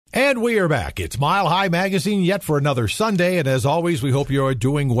And we are back. It's Mile High Magazine yet for another Sunday. And as always, we hope you're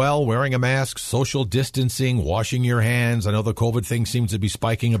doing well, wearing a mask, social distancing, washing your hands. I know the COVID thing seems to be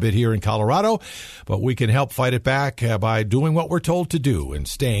spiking a bit here in Colorado, but we can help fight it back by doing what we're told to do and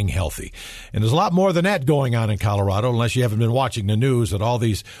staying healthy. And there's a lot more than that going on in Colorado, unless you haven't been watching the news and all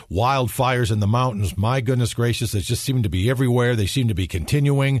these wildfires in the mountains. My goodness gracious, they just seem to be everywhere. They seem to be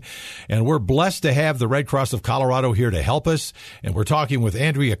continuing. And we're blessed to have the Red Cross of Colorado here to help us. And we're talking with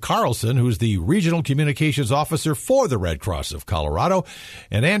Andrea Carlson, who's the Regional Communications Officer for the Red Cross of Colorado.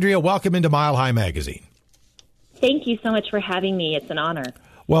 And Andrea, welcome into Mile High Magazine. Thank you so much for having me. It's an honor.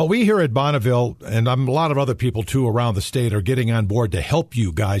 Well, we here at Bonneville, and a lot of other people too around the state, are getting on board to help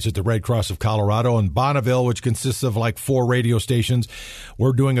you guys at the Red Cross of Colorado. And Bonneville, which consists of like 4 radio stations,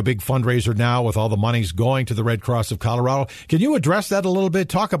 we're doing a big fundraiser now with all the monies going to the Red Cross of Colorado. Can you address that a little bit?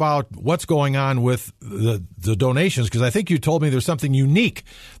 Talk about what's going on with the donations, because I think you told me there's something unique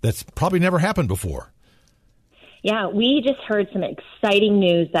that's probably never happened before. Yeah, we just heard some exciting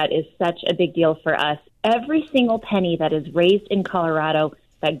news that is such a big deal for us. Every single penny that is raised in Colorado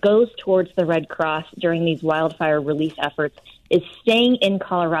that goes towards the Red Cross during these wildfire relief efforts is staying in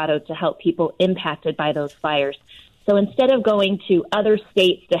Colorado to help people impacted by those fires. So instead of going to other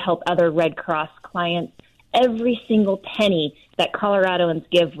states to help other Red Cross clients, every single penny that Coloradoans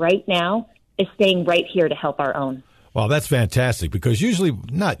give right now is staying right here to help our own. Well, that's fantastic, because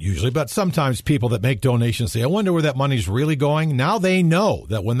not usually, but sometimes people that make donations say, I wonder where that money's really going. Now they know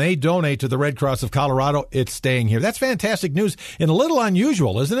that when they donate to the Red Cross of Colorado, it's staying here. That's fantastic news and a little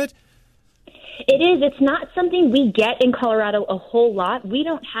unusual, isn't it? It is. It's not something we get in Colorado a whole lot. We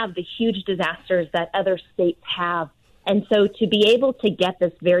don't have the huge disasters that other states have. And so to be able to get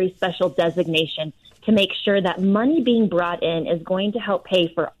this very special designation to make sure that money being brought in is going to help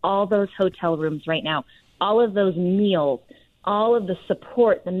pay for all those hotel rooms right now, all of those meals, all of the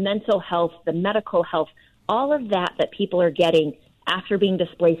support, the mental health, the medical health, all of that people are getting after being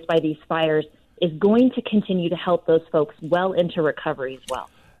displaced by these fires is going to continue to help those folks well into recovery as well.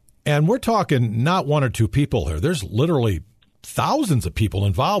 And we're talking not 1 or 2 people here. There's literally thousands of people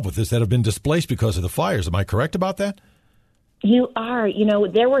involved with this that have been displaced because of the fires. Am I correct about that? You are. You know,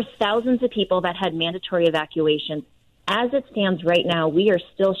 there were thousands of people that had mandatory evacuations. As it stands right now, we are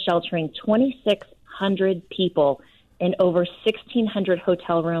still sheltering 2,600 people in over 1,600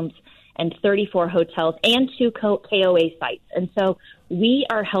 hotel rooms and 34 hotels and 2 KOA sites. And so we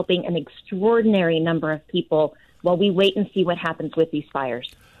are helping an extraordinary number of people while we wait and see what happens with these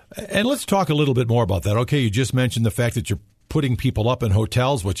fires. And let's talk a little bit more about that. Okay, you just mentioned the fact that you're putting people up in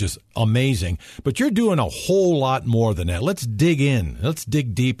hotels, which is amazing, but you're doing a whole lot more than that. Let's dig in. Let's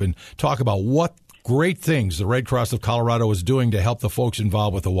dig deep and talk about what great things the Red Cross of Colorado is doing to help the folks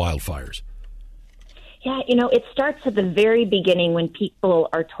involved with the wildfires. Yeah, you know, it starts at the very beginning when people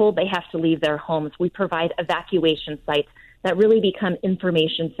are told they have to leave their homes. We provide evacuation sites that really become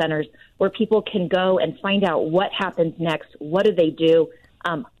information centers where people can go and find out what happens next, what do they do.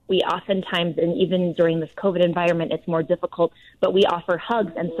 We oftentimes, and even during this COVID environment, it's more difficult, but we offer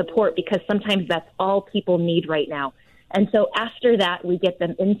hugs and support because sometimes that's all people need right now. And so after that, we get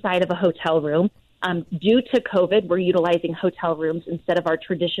them inside of a hotel room. Due to COVID, we're utilizing hotel rooms instead of our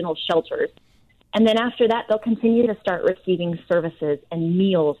traditional shelters. And then after that, they'll continue to start receiving services and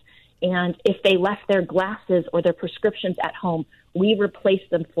meals. And if they left their glasses or their prescriptions at home, we replace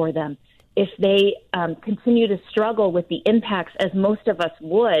them for them. If they continue to struggle with the impacts, as most of us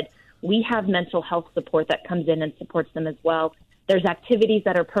would, we have mental health support that comes in and supports them as well. There's activities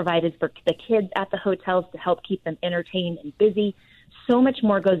that are provided for the kids at the hotels to help keep them entertained and busy. So much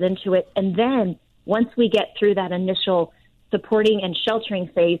more goes into it. And then once we get through that initial supporting and sheltering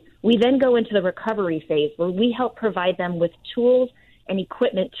phase, we then go into the recovery phase where we help provide them with tools and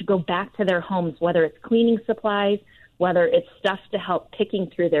equipment to go back to their homes, whether it's cleaning supplies, whether it's stuff to help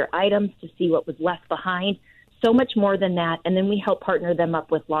picking through their items to see what was left behind, so much more than that. And then we help partner them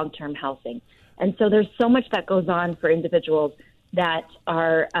up with long-term housing. And so there's so much that goes on for individuals that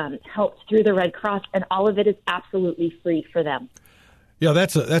are helped through the Red Cross, and all of it is absolutely free for them. Yeah,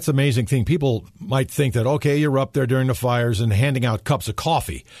 that's an amazing thing. People might think that, okay, you're up there during the fires and handing out cups of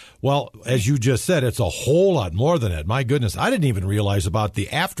coffee. Well, as you just said, it's a whole lot more than that. My goodness, I didn't even realize about the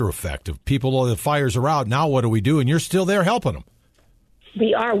after effect of people, the fires are out. Now what do we do? And you're still there helping them.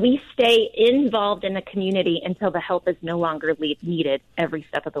 We are. We stay involved in the community until the help is no longer needed every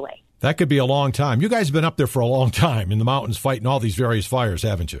step of the way. That could be a long time. You guys have been up there for a long time in the mountains fighting all these various fires,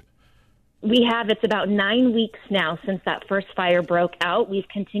 haven't you? We have. It's about 9 weeks now since that first fire broke out. We've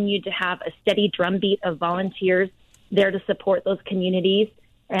continued to have a steady drumbeat of volunteers there to support those communities.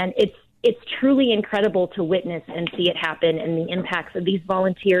 And it's it's truly incredible to witness and see it happen and the impacts of these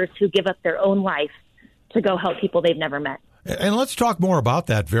volunteers who give up their own life to go help people they've never met. And let's talk more about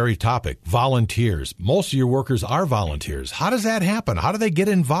that very topic, volunteers. Most of your workers are volunteers. How does that happen? How do they get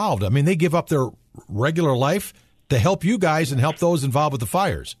involved? I mean, they give up their regular life to help you guys and help those involved with the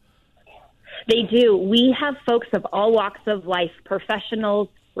fires. They do. We have folks of all walks of life, professionals,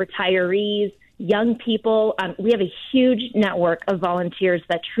 retirees, young people. We have a huge network of volunteers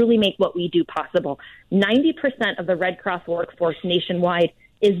that truly make what we do possible. 90% of the Red Cross workforce nationwide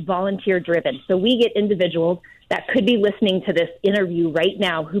is volunteer driven. So we get individuals that could be listening to this interview right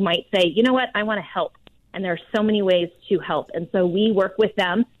now who might say, you know what, I want to help. And there are so many ways to help. And so we work with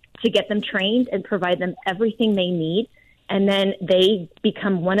them to get them trained and provide them everything they need. And then they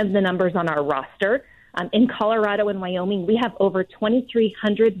become one of the numbers on our roster. In Colorado and Wyoming, we have over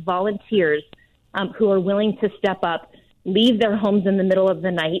 2,300 volunteers who are willing to step up, leave their homes in the middle of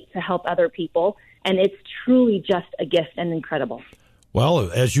the night to help other people. And it's truly just a gift and incredible.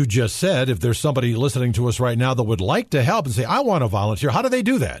 Well, as you just said, if there's somebody listening to us right now that would like to help and say, I want to volunteer, how do they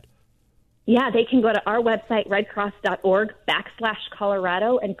do that? Yeah, they can go to our website,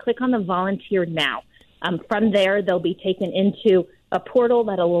 redcross.org/Colorado, and click on the volunteer now. From there, they'll be taken into a portal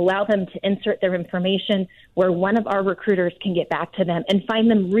that'll allow them to insert their information where one of our recruiters can get back to them and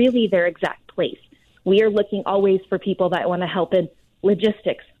find them really their exact place. We are looking always for people that want to help in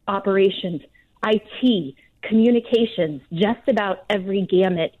logistics, operations, IT, communications, just about every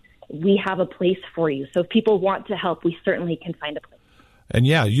gamut. We have a place for you. So if people want to help, we certainly can find a place. And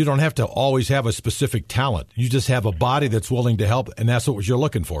yeah, you don't have to always have a specific talent. You just have a body that's willing to help, and that's what you're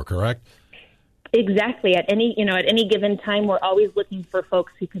looking for, correct? Exactly. At any given time, we're always looking for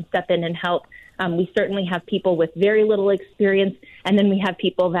folks who can step in and help. We certainly have people with very little experience, and then we have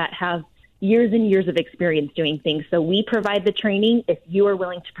people that have years and years of experience doing things. So we provide the training if you are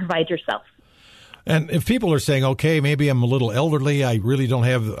willing to provide yourself. And if people are saying, okay, maybe I'm a little elderly, I really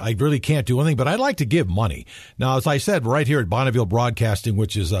can't do anything, but I'd like to give money. Now, as I said, right here at Bonneville Broadcasting,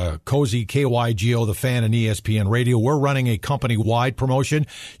 which is Cozy, KYGO, The Fan, and ESPN Radio, we're running a company-wide promotion.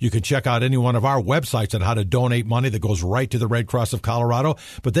 You can check out any one of our websites on how to donate money that goes right to the Red Cross of Colorado,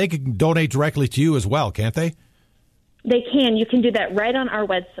 but they can donate directly to you as well, can't they? They can. You can do that right on our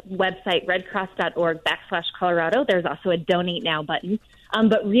website, redcross.org/Colorado. There's also a Donate Now button.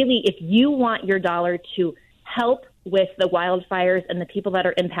 But really, if you want your dollar to help with the wildfires and the people that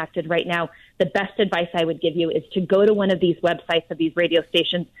are impacted right now, the best advice I would give you is to go to one of these websites of these radio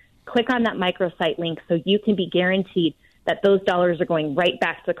stations, click on that microsite link so you can be guaranteed that those dollars are going right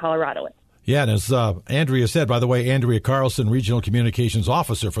back to Coloradoans. Yeah, and as Andrea said, by the way, Andrea Carlson, Regional Communications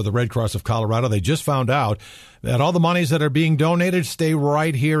Officer for the Red Cross of Colorado, they just found out that all the monies that are being donated stay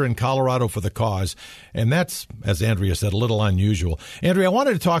right here in Colorado for the cause. And that's, as Andrea said, a little unusual. Andrea, I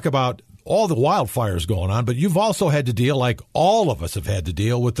wanted to talk about all the wildfires going on, but you've also had to deal, like all of us have had to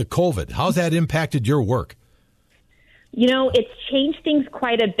deal, with the COVID. How's that impacted your work? You know, it's changed things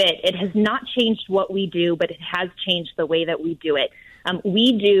quite a bit. It has not changed what we do, but it has changed the way that we do it.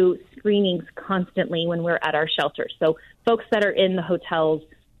 We do screenings constantly when we're at our shelters. So folks that are in the hotels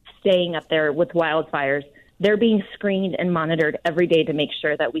staying up there with wildfires, they're being screened and monitored every day to make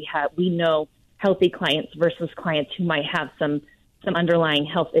sure that we know healthy clients versus clients who might have some underlying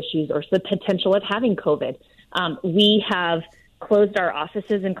health issues or the potential of having COVID. We have closed our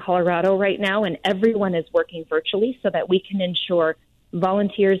offices in Colorado right now, and everyone is working virtually so that we can ensure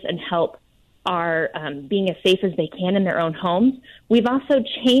volunteers and help are being as safe as they can in their own homes. We've also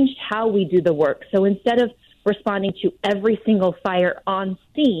changed how we do the work. So instead of responding to every single fire on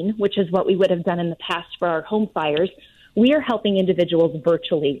scene, which is what we would have done in the past for our home fires, we are helping individuals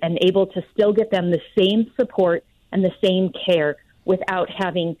virtually and able to still get them the same support and the same care without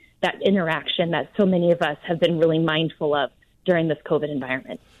having that interaction that so many of us have been really mindful of during this COVID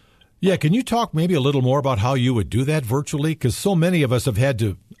environment. Yeah, can you talk maybe a little more about how you would do that virtually? Because so many of us have had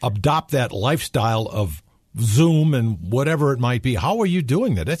to adopt that lifestyle of Zoom and whatever it might be. How are you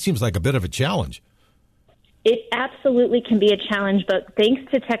doing that? That seems like a bit of a challenge. It absolutely can be a challenge, but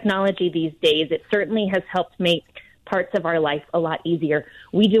thanks to technology these days, it certainly has helped make parts of our life a lot easier.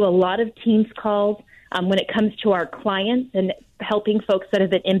 We do a lot of Teams calls when it comes to our clients and helping folks that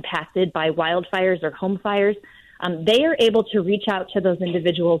have been impacted by wildfires or home fires. They are able to reach out to those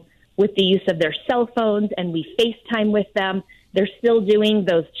individuals with the use of their cell phones, and we FaceTime with them. They're still doing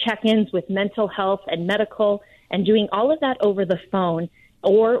those check-ins with mental health and medical and doing all of that over the phone,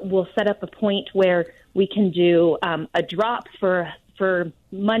 or we'll set up a point where we can do a drop for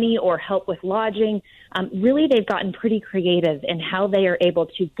money or help with lodging. Really, they've gotten pretty creative in how they are able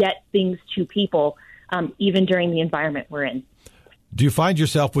to get things to people, even during the environment we're in. Do you find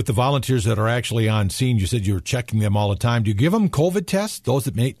yourself with the volunteers that are actually on scene? You said you're checking them all the time. Do you give them COVID tests, those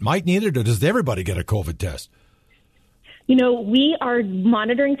that might need it, or does everybody get a COVID test? We are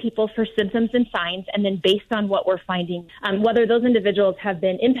monitoring people for symptoms and signs, and then based on what we're finding, whether those individuals have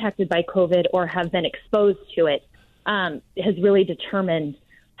been impacted by COVID or have been exposed to it, has really determined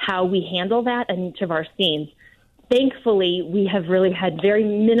how we handle that in each of our scenes. Thankfully, we have really had very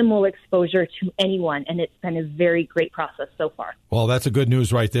minimal exposure to anyone, and it's been a very great process so far. Well, that's a good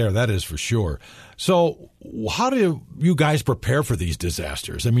news right there. That is for sure. So how do you guys prepare for these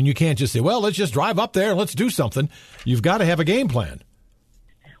disasters? I mean, you can't just say, well, let's just drive up there and let's do something. You've got to have a game plan.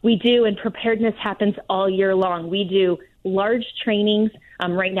 We do, and preparedness happens all year long. We do large trainings.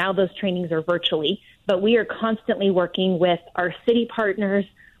 Right now, those trainings are virtually, but we are constantly working with our city partners,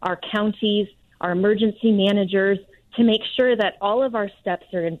 our counties, our emergency managers to make sure that all of our steps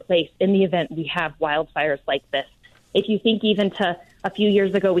are in place in the event we have wildfires like this. If you think even to a few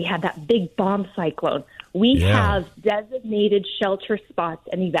years ago, we had that big bomb cyclone. We have designated shelter spots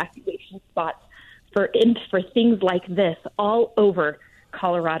and evacuation spots for things like this all over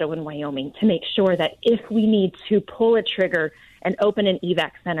Colorado and Wyoming to make sure that if we need to pull a trigger and open an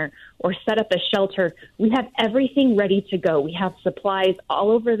evac center or set up a shelter, we have everything ready to go. We have supplies all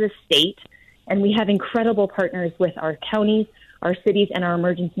over the state, and we have incredible partners with our counties, our cities, and our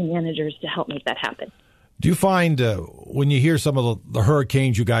emergency managers to help make that happen. Do you find when you hear some of the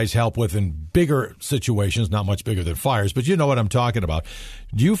hurricanes you guys help with in bigger situations, not much bigger than fires, but you know what I'm talking about,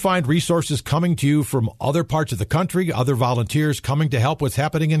 do you find resources coming to you from other parts of the country, other volunteers coming to help what's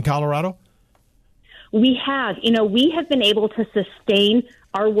happening in Colorado? We have. We have been able to sustain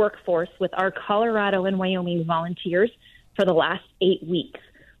our workforce with our Colorado and Wyoming volunteers for the last 8 weeks.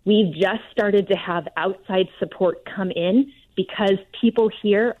 We've just started to have outside support come in because people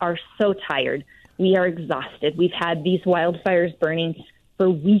here are so tired. We are exhausted. We've had these wildfires burning for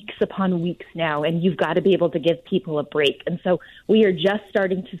weeks upon weeks now, and you've got to be able to give people a break. And so we are just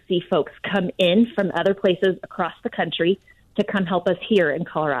starting to see folks come in from other places across the country to come help us here in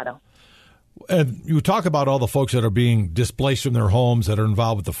Colorado. And you talk about all the folks that are being displaced from their homes that are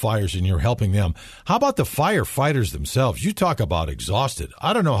involved with the fires, and you're helping them. How about the firefighters themselves? You talk about exhausted.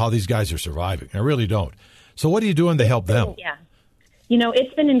 I don't know how these guys are surviving. I really don't. So what are you doing to help them? Yeah.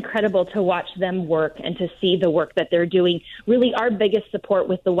 It's been incredible to watch them work and to see the work that they're doing. Really, our biggest support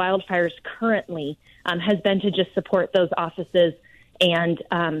with the wildfires currently has been to just support those offices and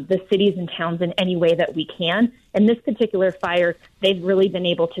the cities and towns in any way that we can. And this particular fire, they've really been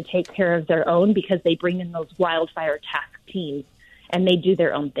able to take care of their own because they bring in those wildfire task teams and they do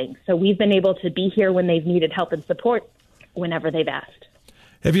their own thing. So we've been able to be here when they've needed help and support whenever they've asked.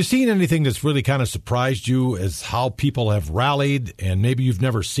 Have you seen anything that's really kind of surprised you as how people have rallied, and maybe you've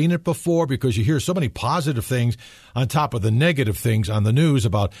never seen it before because you hear so many positive things on top of the negative things on the news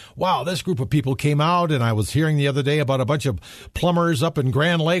about, wow, this group of people came out, and I was hearing the other day about a bunch of plumbers up in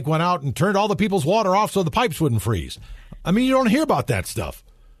Grand Lake went out and turned all the people's water off so the pipes wouldn't freeze. I mean, you don't hear about that stuff.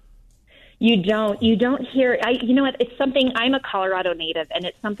 You don't hear, you know what, it's something, I'm a Colorado native, and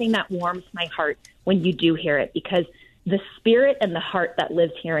it's something that warms my heart when you do hear it because the spirit and the heart that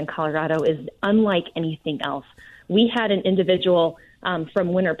lives here in Colorado is unlike anything else. We had an individual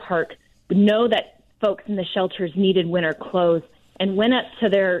from Winter Park know that folks in the shelters needed winter clothes and went up to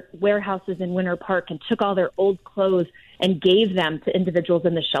their warehouses in Winter Park and took all their old clothes and gave them to individuals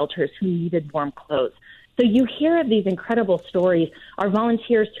in the shelters who needed warm clothes. So you hear of these incredible stories. Our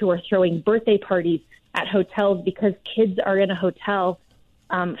volunteers who are throwing birthday parties at hotels because kids are in a hotel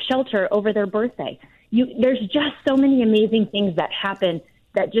shelter over their birthday. There's just so many amazing things that happen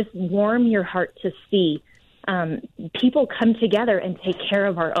that just warm your heart to see. People come together and take care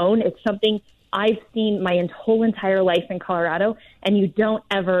of our own. It's something I've seen my whole entire life in Colorado, and you don't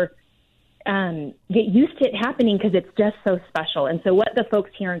ever get used to it happening because it's just so special. And so what the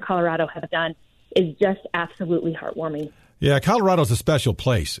folks here in Colorado have done is just absolutely heartwarming. Yeah, Colorado's a special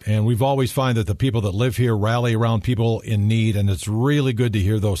place, and we've always found that the people that live here rally around people in need, and it's really good to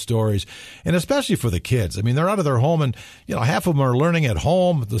hear those stories, and especially for the kids. I mean, they're out of their home, and half of them are learning at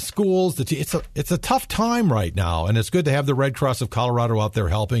home, the schools. It's a tough time right now, and it's good to have the Red Cross of Colorado out there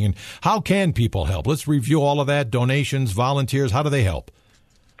helping. And how can people help? Let's review all of that. Donations, volunteers, how do they help?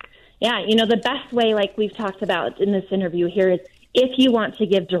 Yeah, the best way, like we've talked about in this interview here, is if you want to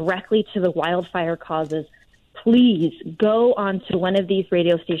give directly to the wildfire causes, please go onto one of these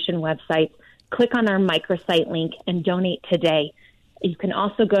radio station websites, click on our microsite link, and donate today. You can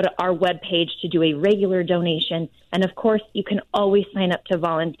also go to our webpage to do a regular donation. And, of course, you can always sign up to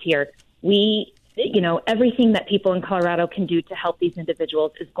volunteer. Everything that people in Colorado can do to help these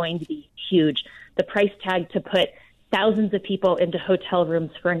individuals is going to be huge. The price tag to put thousands of people into hotel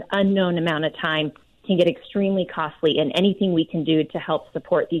rooms for an unknown amount of time can get extremely costly, and anything we can do to help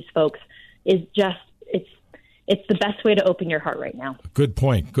support these folks is just, it's the best way to open your heart right now. Good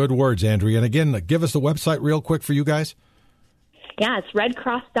point. Good words, Andrea. And again, give us the website real quick for you guys. Yeah, it's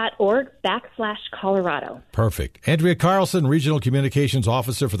redcross.org/Colorado. Perfect. Andrea Carlson, Regional Communications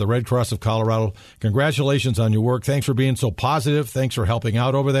Officer for the Red Cross of Colorado. Congratulations on your work. Thanks for being so positive. Thanks for helping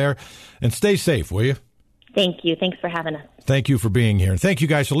out over there. And stay safe, will you? Thank you. Thanks for having us. Thank you for being here. And thank you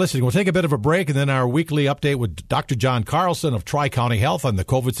guys for listening. We'll take a bit of a break and then our weekly update with Dr. John Carlson of Tri-County Health on the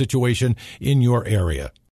COVID situation in your area.